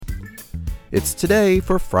It's today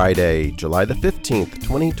for Friday, July the 15th,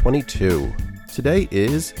 2022. Today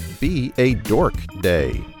is Be a Dork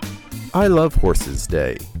Day. I Love Horses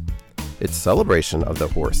Day. It's Celebration of the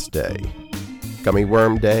Horse Day. Gummy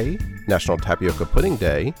Worm Day, National Tapioca Pudding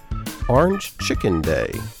Day, Orange Chicken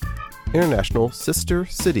Day, International Sister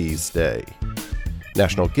Cities Day,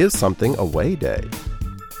 National Give Something Away Day,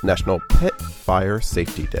 National Pet Fire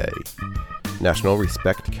Safety Day, National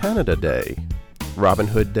Respect Canada Day, Robin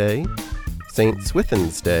Hood Day, St.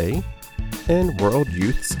 Swithin's Day, and World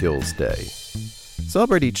Youth Skills Day.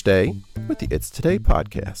 Celebrate each day with the It's Today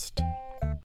podcast.